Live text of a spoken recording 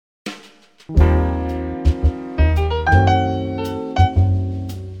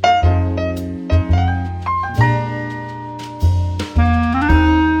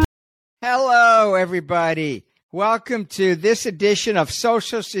Hello, everybody. Welcome to this edition of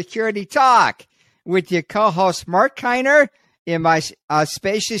Social Security Talk with your co-host Mark Kiner in my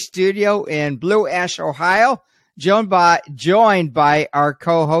spacious studio in Blue Ash, Ohio, joined by our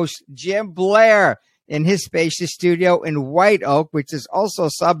co-host Jim Blair in his spacious studio in White Oak, which is also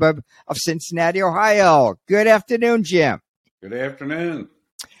a suburb of Cincinnati, Ohio. Good afternoon, Jim. Good afternoon.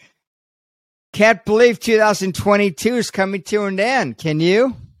 Can't believe 2022 is coming to an end. Can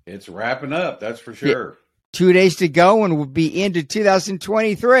you? It's wrapping up, that's for sure. 2 days to go and we'll be into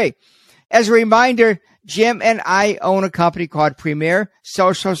 2023. As a reminder, Jim and I own a company called Premier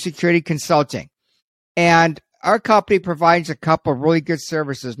Social Security Consulting. And our company provides a couple of really good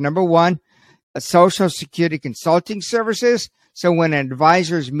services. Number one, Social Security consulting services. So when an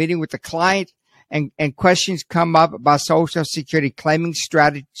advisor is meeting with the client and questions come up about Social Security claiming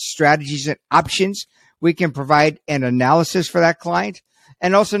strategies and options, we can provide an analysis for that client.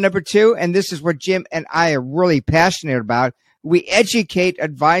 And also number two, and this is what Jim and I are really passionate about, we educate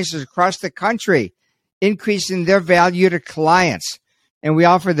advisors across the country, increasing their value to clients. And we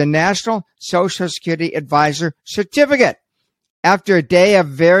offer the National Social Security Advisor Certificate. After a day of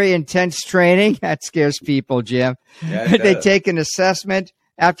very intense training, that scares people, Jim. Yeah, they take an assessment.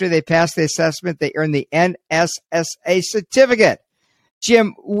 After they pass the assessment, they earn the NSSA certificate.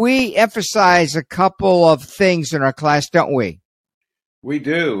 Jim, we emphasize a couple of things in our class, don't we? We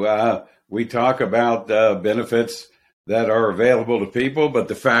do. We talk about benefits that are available to people, but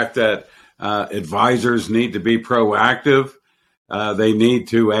the fact that advisors need to be proactive. They need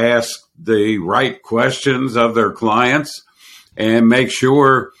to ask the right questions of their clients and make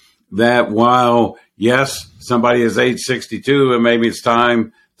sure that while, yes, somebody is age 62 and maybe it's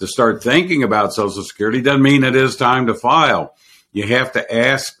time to start thinking about Social Security, doesn't mean it is time to file. You have to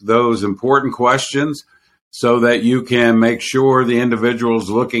ask those important questions so that you can make sure the individual's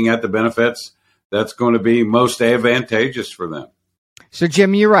looking at the benefits that's going to be most advantageous for them. So,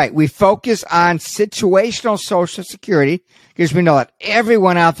 Jim, you're right. We focus on situational Social Security because we know that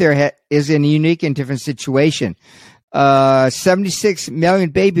everyone out there is in a unique and different situation. 76 million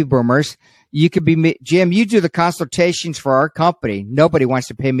baby boomers. You could be, Jim, you do the consultations for our company. Nobody wants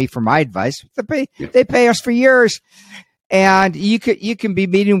to pay me for my advice. They pay us for years. And you can be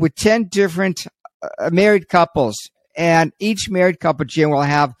meeting with 10 different married couples, and each married couple, Jim, will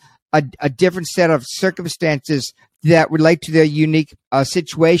have a different set of circumstances that relate to their unique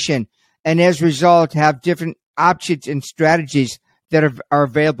situation, and as a result, have different options and strategies that are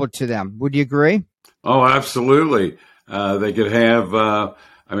available to them. Would you agree? Oh, absolutely. They could have,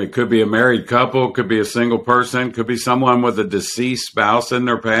 it could be a married couple, could be a single person, could be someone with a deceased spouse in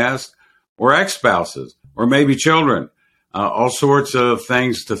their past, or ex-spouses, or maybe children. All sorts of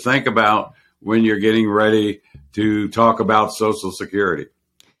things to think about when you're getting ready to talk about Social Security.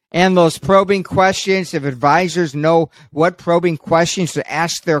 And those probing questions, if advisors know what probing questions to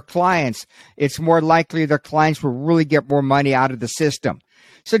ask their clients, it's more likely their clients will really get more money out of the system.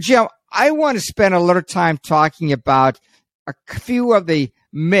 So, Jim, I want to spend a little time talking about a few of the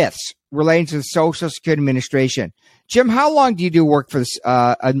myths relating to the Social Security Administration. Jim, how long do you do work for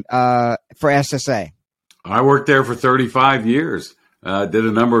SSA? I worked there for 35 years. Did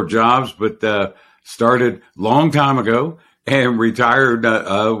a number of jobs, but started long time ago and retired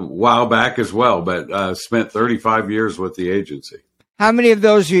a while back as well, but spent 35 years with the agency. How many of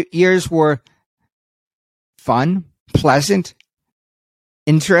those years were fun, pleasant,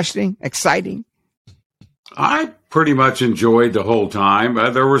 interesting, exciting? I pretty much enjoyed the whole time.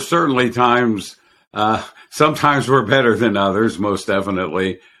 There were certainly times, sometimes were better than others, most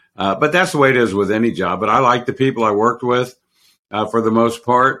definitely. But that's the way it is with any job. But I liked the people I worked with. For the most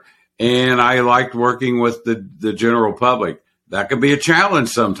part, and I liked working with the general public. That can be a challenge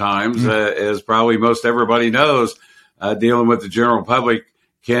sometimes, as probably most everybody knows. Dealing with the general public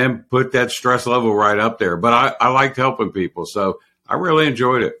can put that stress level right up there. But I liked helping people, so I really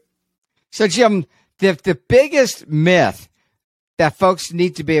enjoyed it. So, Jim, the biggest myth that folks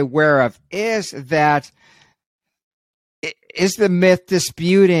need to be aware of is the myth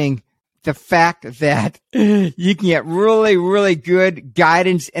disputing the fact that you can get really, really good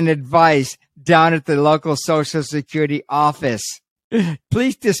guidance and advice down at the local Social Security office.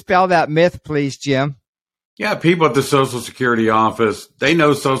 Please dispel that myth, please, Jim. Yeah, people at the Social Security office, they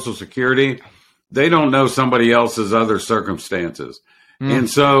know Social Security. They don't know somebody else's other circumstances. And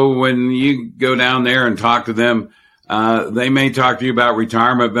so when you go down there and talk to them, they may talk to you about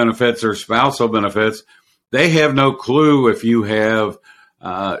retirement benefits or spousal benefits. They have no clue if you have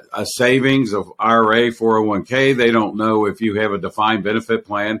a savings of IRA, 401k. They don't know if you have a defined benefit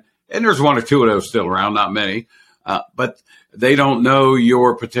plan. And there's one or two of those still around, not many. But they don't know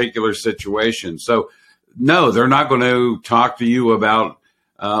your particular situation. So, no, they're not going to talk to you about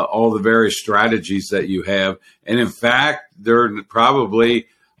all the various strategies that you have. And in fact, they're probably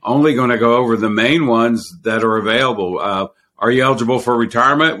only going to go over the main ones that are available. Are you eligible for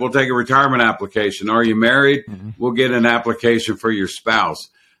retirement? We'll take a retirement application. Are you married? We'll get an application for your spouse.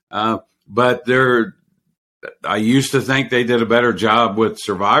 But I used to think they did a better job with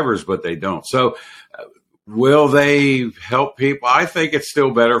survivors, but they don't. So will they help people? I think it's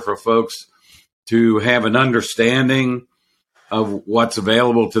still better for folks to have an understanding of what's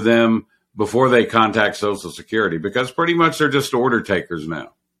available to them before they contact Social Security, because pretty much they're just order takers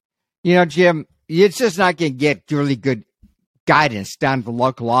now. You know, Jim, it's just not going to get really good guidance down at the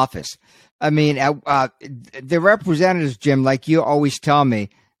local office. I mean, the representatives, Jim, like you always tell me,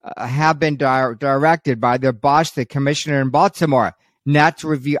 have been directed by their boss, the commissioner in Baltimore, not to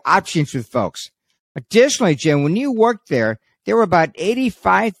review options with folks. Additionally, Jim, when you worked there were about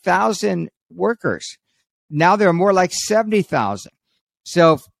 85,000 workers. Now there are more like 70,000.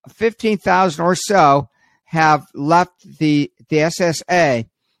 So 15,000 or so have left the SSA,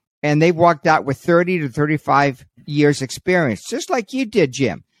 and they've walked out with 30 to 35 years experience, just like you did,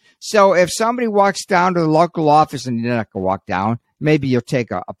 Jim. So if somebody walks down to the local office, and you're not going to walk down, maybe you'll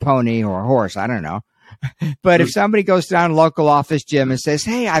take a pony or a horse, I don't know. But if somebody goes down to the local office, Jim, and says,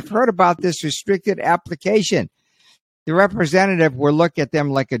 hey, I've heard about this restricted application, the representative will look at them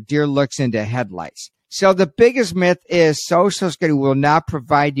like a deer looks into headlights. So the biggest myth is Social Security will not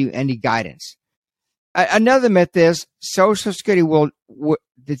provide you any guidance. Another myth is Social Security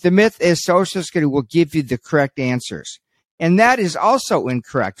the myth is Social Security will give you the correct answers. And that is also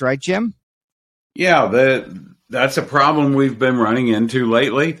incorrect, right, Jim? Yeah, that's a problem we've been running into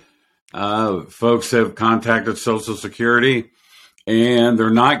lately. Folks have contacted Social Security, and they're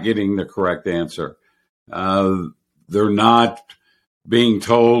not getting the correct answer. They're not being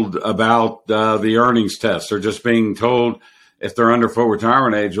told about the earnings test. They're just being told if they're under full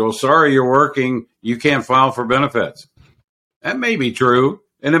retirement age, well, sorry, you're working, you can't file for benefits. That may be true,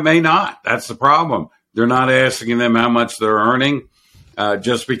 and it may not. That's the problem. They're not asking them how much they're earning.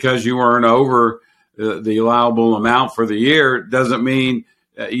 Just because you earn over the allowable amount for the year doesn't mean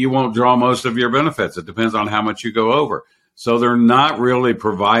you won't draw most of your benefits. It depends on how much you go over. So they're not really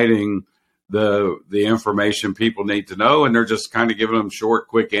providing the information people need to know, and they're just kind of giving them short,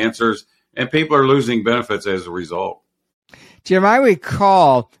 quick answers, and people are losing benefits as a result. Jim, I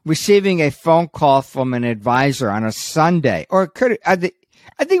recall receiving a phone call from an advisor on a Sunday, or I think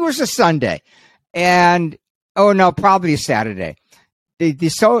it was a Sunday, and probably a Saturday.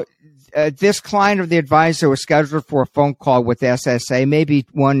 This client of the advisor was scheduled for a phone call with SSA, maybe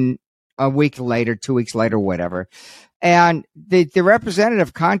a week later, 2 weeks later, whatever. And the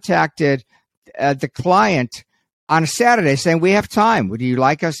representative contacted the client on a Saturday saying, we have time. Would you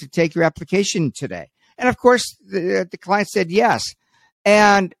like us to take your application today? And of course, the client said yes.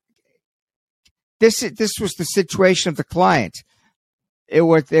 And this was the situation of the client. They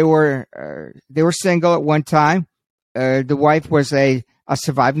were single at one time. The wife was a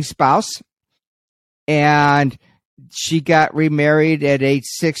surviving spouse, and she got remarried at age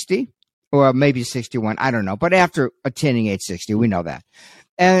 60, or maybe 61. I don't know, but after attaining age 60, we know that.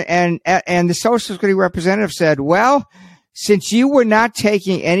 And the Social Security representative said, well, since you were not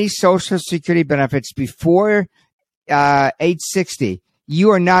taking any Social Security benefits before age 60, you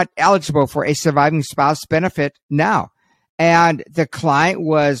are not eligible for a surviving spouse benefit now. And the client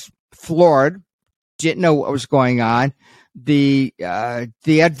was floored, didn't know what was going on. The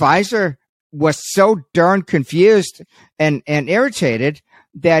advisor was so darn confused and irritated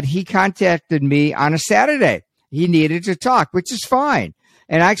that he contacted me on a Saturday. He needed to talk, which is fine.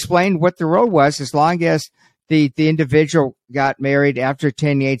 And I explained what the rule was. As long as the individual got married after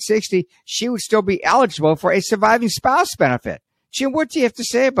attaining age 60, she would still be eligible for a surviving spouse benefit. Jim, what do you have to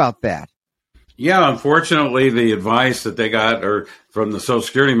say about that? Yeah, unfortunately, the advice that they got from the Social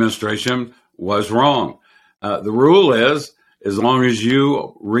Security Administration was wrong. The rule is, as long as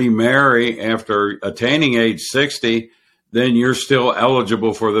you remarry after attaining age 60, then you're still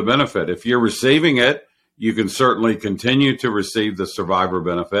eligible for the benefit. If you're receiving it, you can certainly continue to receive the survivor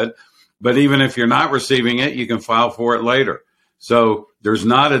benefit. But even if you're not receiving it, you can file for it later. So there's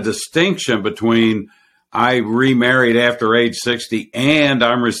not a distinction between I remarried after age 60 and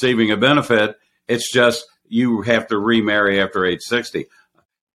I'm receiving a benefit. It's just you have to remarry after age 60.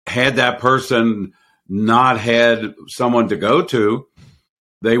 Had that person not had someone to go to,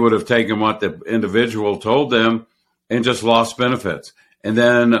 they would have taken what the individual told them and just lost benefits. And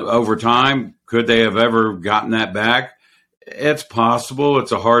then over time, could they have ever gotten that back? It's possible.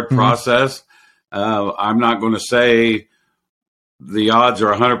 It's a hard process. I'm not going to say the odds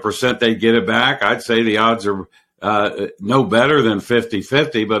are 100% they get it back. I'd say the odds are no better than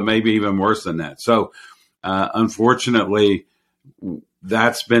 50-50, but maybe even worse than that. So unfortunately,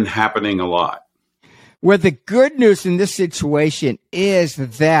 that's been happening a lot. Well, the good news in this situation is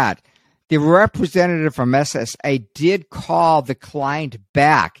that the representative from SSA did call the client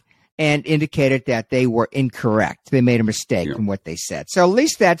back and indicated that they were incorrect. They made a mistake in what they said. So at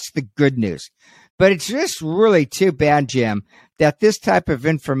least that's the good news. But it's just really too bad, Jim, that this type of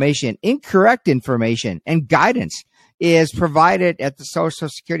information, incorrect information and guidance is provided at the Social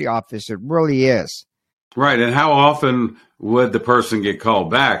Security office. It really is. Right. And how often would the person get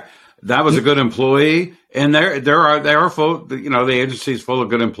called back? That was a good employee. And there are folks, the agency is full of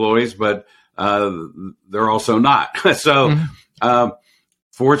good employees, but they're also not. So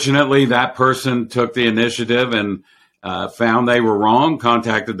fortunately, that person took the initiative and found they were wrong,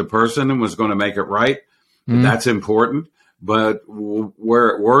 contacted the person and was going to make it right. That's important. But where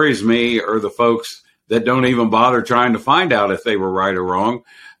it worries me are the folks that don't even bother trying to find out if they were right or wrong.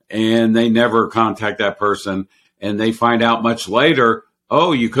 And they never contact that person. And they find out much later,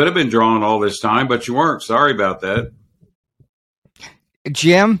 oh, you could have been drawn all this time, but you weren't. Sorry about that.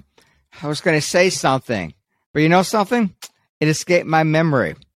 Jim, I was going to say something, but you know something? It escaped my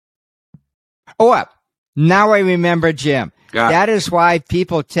memory. Oh, now I remember, Jim. That is why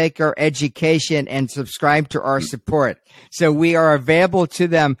people take our education and subscribe to our support. So we are available to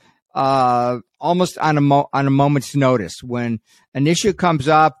them almost on a moment's notice. When an issue comes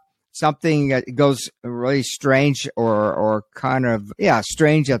up, something goes really strange or kind of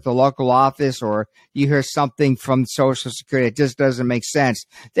strange at the local office, or you hear something from Social Security that just doesn't make sense,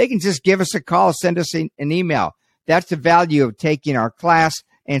 they can just give us a call, send us an email. That's the value of taking our class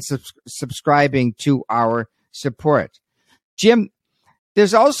and subscribing to our support. Jim,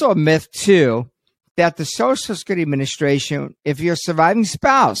 there's also a myth, too, that the Social Security Administration, if you're a surviving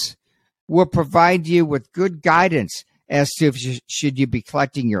spouse, will provide you with good guidance as to if should you be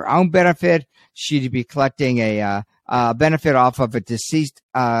collecting your own benefit, should you be collecting a benefit off of a deceased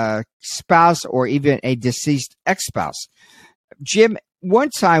spouse or even a deceased ex-spouse. Jim, one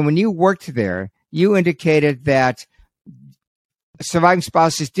time when you worked there, you indicated that surviving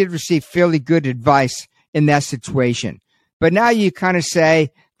spouses did receive fairly good advice in that situation. But now you kind of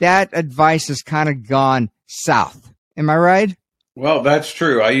say that advice has kind of gone south. Am I right? Well, that's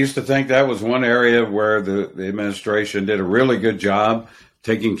true. I used to think that was one area where the administration did a really good job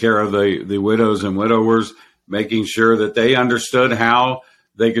taking care of the widows and widowers, making sure that they understood how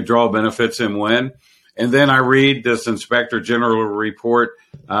they could draw benefits and when. And then I read this Inspector General report.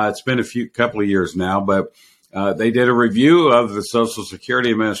 It's been a couple of years now, but they did a review of the Social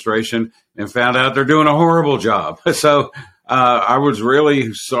Security Administration and found out they're doing a horrible job. So I was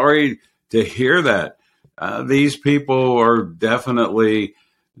really sorry to hear that. These people are definitely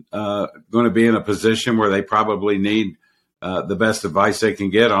going to be in a position where they probably need the best advice they can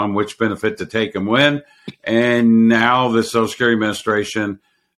get on which benefit to take and when. And now the Social Security Administration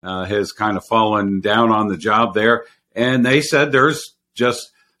has kind of fallen down on the job there. And they said there's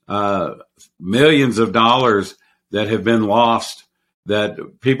just millions of dollars that have been lost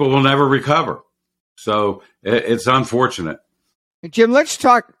that people will never recover. So it's unfortunate. Jim, let's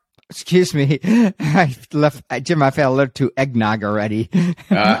talk. Excuse me. Jim, I've had a little too eggnog already.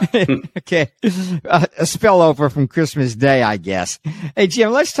 Okay. A spillover from Christmas Day, I guess. Hey,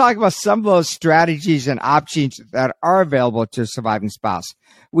 Jim, let's talk about some of those strategies and options that are available to a surviving spouse.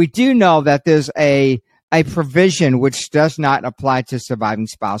 We do know that there's a provision which does not apply to surviving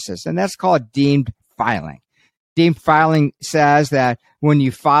spouses, and that's called deemed filing. Deemed filing says that when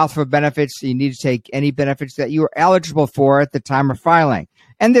you file for benefits, you need to take any benefits that you are eligible for at the time of filing.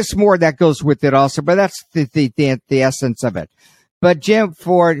 And there's more that goes with it also, but that's the essence of it. But Jim,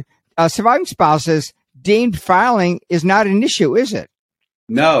 for surviving spouses, deemed filing is not an issue, is it?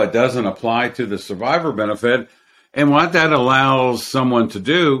 No, it doesn't apply to the survivor benefit. And what that allows someone to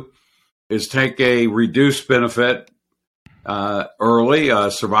do is take a reduced benefit early,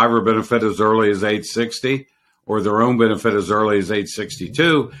 a survivor benefit as early as age 60, or their own benefit as early as age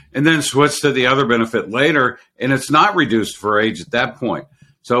 62, and then switch to the other benefit later, and it's not reduced for age at that point.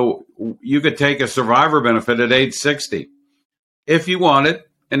 So you could take a survivor benefit at age 60 if you wanted,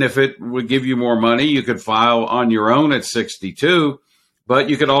 and if it would give you more money, you could file on your own at 62, but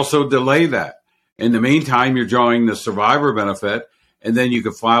you could also delay that. In the meantime, you're drawing the survivor benefit, and then you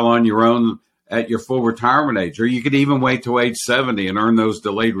could file on your own at your full retirement age, or you could even wait till age 70 and earn those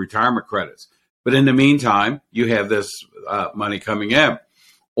delayed retirement credits. But in the meantime, you have this money coming in.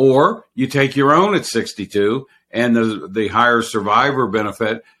 Or you take your own at 62 and the higher survivor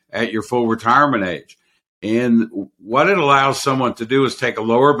benefit at your full retirement age. And what it allows someone to do is take a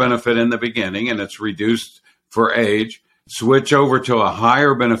lower benefit in the beginning, and it's reduced for age, switch over to a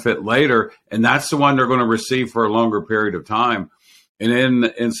higher benefit later, and that's the one they're going to receive for a longer period of time. And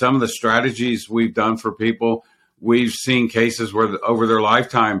in some of the strategies we've done for people, we've seen cases where over their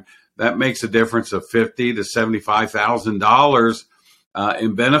lifetime, that makes a difference of $50,000 to $75,000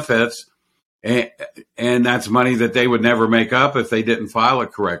 in benefits. And that's money that they would never make up if they didn't file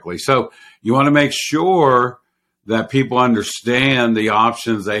it correctly. So you want to make sure that people understand the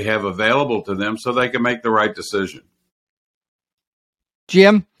options they have available to them so they can make the right decision.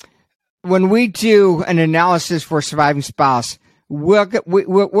 Jim, when we do an analysis for a surviving spouse, we're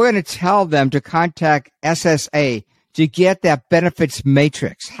going to tell them to contact SSA to get that benefits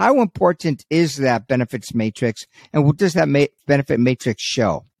matrix. How important is that benefits matrix, and what does that benefit matrix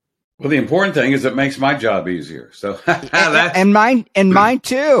show? Well, the important thing is it makes my job easier. So and mine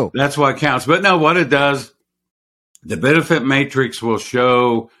too. That's what counts. But no, what it does, the benefit matrix will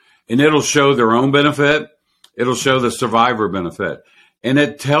show, and it'll show their own benefit. It'll show the survivor benefit. And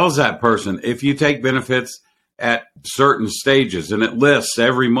it tells that person if you take benefits at certain stages, and it lists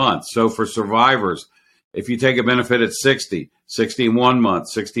every month. So for survivors, if you take a benefit at 60, 60 in 1 month,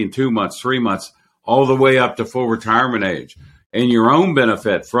 60 in 2 months, 3 months, all the way up to full retirement age, and your own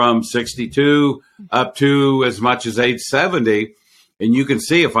benefit from 62 up to as much as age 70. And you can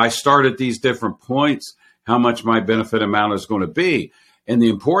see if I start at these different points, how much my benefit amount is going to be. And the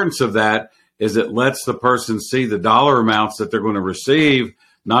importance of that is it lets the person see the dollar amounts that they're going to receive,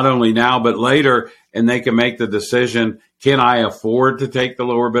 not only now, but later, and they can make the decision, can I afford to take the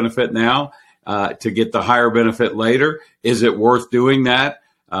lower benefit now to get the higher benefit later? Is it worth doing that?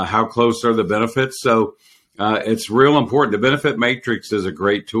 How close are the benefits? So it's real important. The benefit matrix is a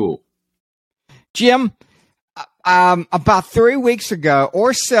great tool. Jim, about 3 weeks ago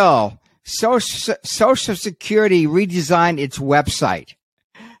or so, Social Security redesigned its website.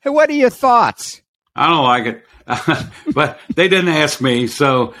 Hey, what are your thoughts? I don't like it, but they didn't ask me.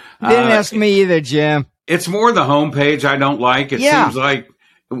 So didn't ask me either, Jim. It's more the homepage I don't like. It seems like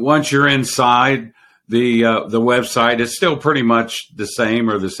once you're inside the website, it's still pretty much the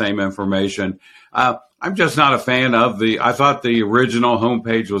same or the same information. I'm just not a fan of I thought the original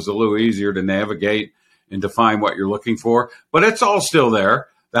homepage was a little easier to navigate and to find what you're looking for, but it's all still there.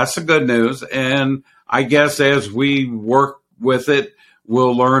 That's the good news. And I guess as we work with it,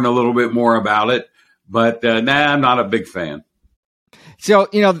 we'll learn a little bit more about it. But I'm not a big fan. So,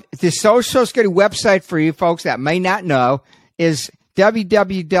 the Social Security website for you folks that may not know is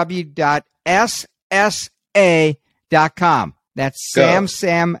www.ssa.com. That's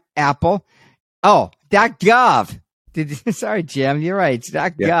Sam Apple. Oh, .gov. Sorry, Jim. You're right. It's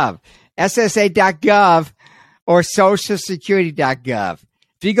 .gov. Yeah. SSA.gov or socialsecurity.gov.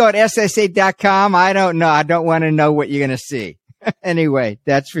 If you go to SSA.com, I don't know. I don't want to know what you're going to see. Anyway,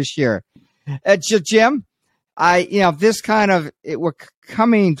 that's for sure. Jim, we're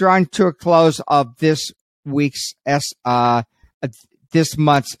drawing to a close of this week's this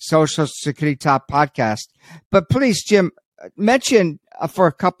month's Social Security Top Podcast. But please, Jim, mention for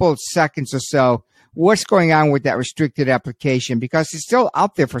a couple of seconds or so what's going on with that restricted application, because it's still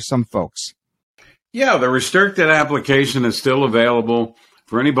out there for some folks. Yeah, the restricted application is still available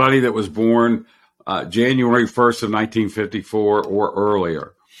for anybody that was born January 1st of 1954 or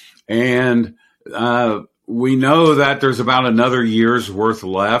earlier. And we know that there's about another year's worth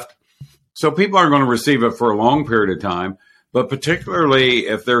left. So people are going to receive it for a long period of time. But particularly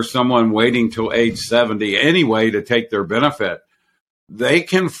if there's someone waiting till age 70 anyway to take their benefit, they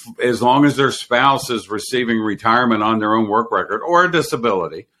can, as long as their spouse is receiving retirement on their own work record or a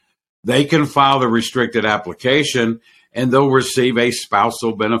disability, they can file the restricted application and they'll receive a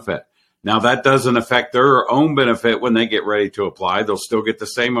spousal benefit. Now, that doesn't affect their own benefit when they get ready to apply. They'll still get the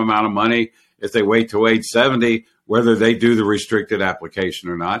same amount of money if they wait till age 70, whether they do the restricted application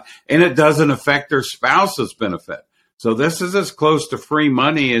or not. And it doesn't affect their spouse's benefit. So this is as close to free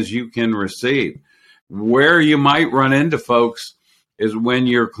money as you can receive. Where you might run into folks is when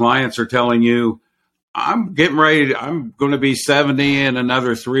your clients are telling you, I'm going to be 70 in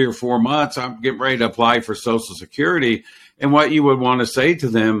another 3 or 4 months. I'm getting ready to apply for Social Security. And what you would want to say to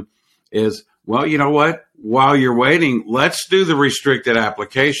them is, well, you know what? While you're waiting, let's do the restricted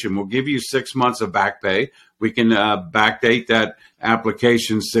application. We'll give you 6 months of back pay. We can backdate that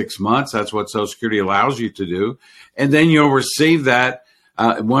application 6 months. That's what Social Security allows you to do. And then you'll receive that.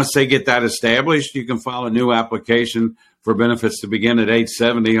 Once they get that established, you can file a new application for benefits to begin at age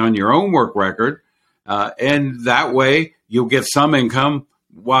 70 on your own work record. And that way you'll get some income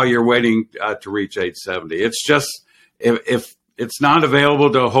while you're waiting to reach age 70. It's just, if it's not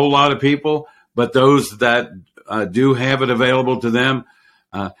available to a whole lot of people, but those that do have it available to them,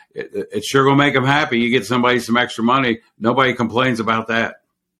 it's sure going to make them happy. You get somebody some extra money. Nobody complains about that.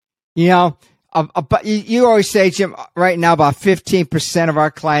 You know, but you always say, Jim, right now about 15% of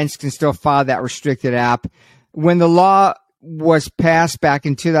our clients can still file that restricted app. When the law was passed back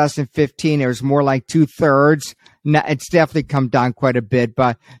in 2015, it was more like 2/3. Now, it's definitely come down quite a bit,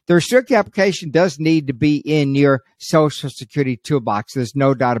 but the restricted application does need to be in your Social Security toolbox. There's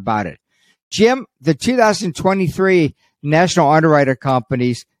no doubt about it. Jim, the 2023 National Underwriter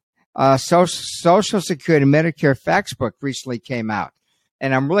Company's Social Security Medicare Facts Book recently came out,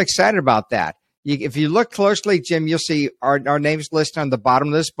 and I'm really excited about that. If you look closely, Jim, you'll see our names listed on the bottom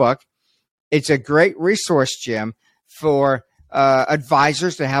of this book. It's a great resource, Jim, for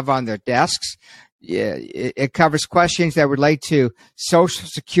advisors to have on their desks. Yeah, it covers questions that relate to Social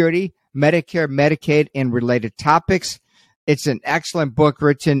Security, Medicare, Medicaid, and related topics. It's an excellent book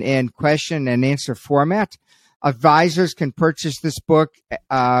written in question and answer format. Advisors can purchase this book with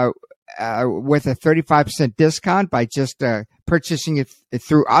a 35% discount by just purchasing it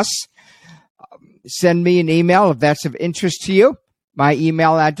through us. Send me an email if that's of interest to you. My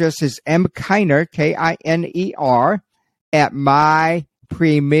email address is mkiner, Kiner, at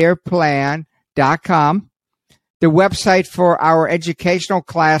mypremierplan.com. The website for our educational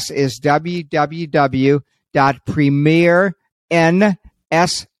class is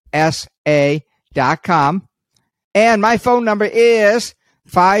www.premiernssa.com. And my phone number is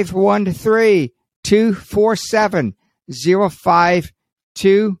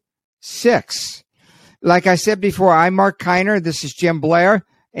 513-247-0526. Like I said before, I'm Mark Kiner. This is Jim Blair,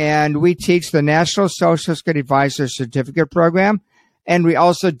 and we teach the National Social Security Advisor Certificate Program, and we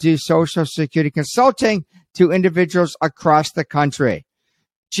also do Social Security consulting to individuals across the country.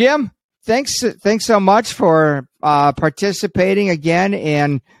 Jim, thanks so much for participating again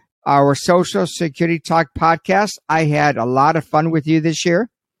in our Social Security Talk podcast. I had a lot of fun with you this year.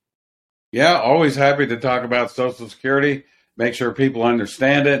 Yeah, always happy to talk about Social Security, make sure people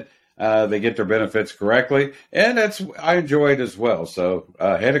understand it. They get their benefits correctly, and I enjoy it as well. So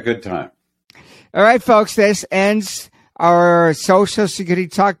had a good time. All right, folks, this ends our Social Security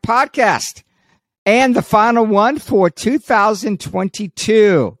Talk podcast and the final one for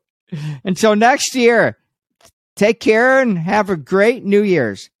 2022. Until next year, take care and have a great New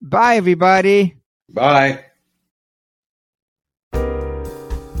Year's. Bye, everybody. Bye.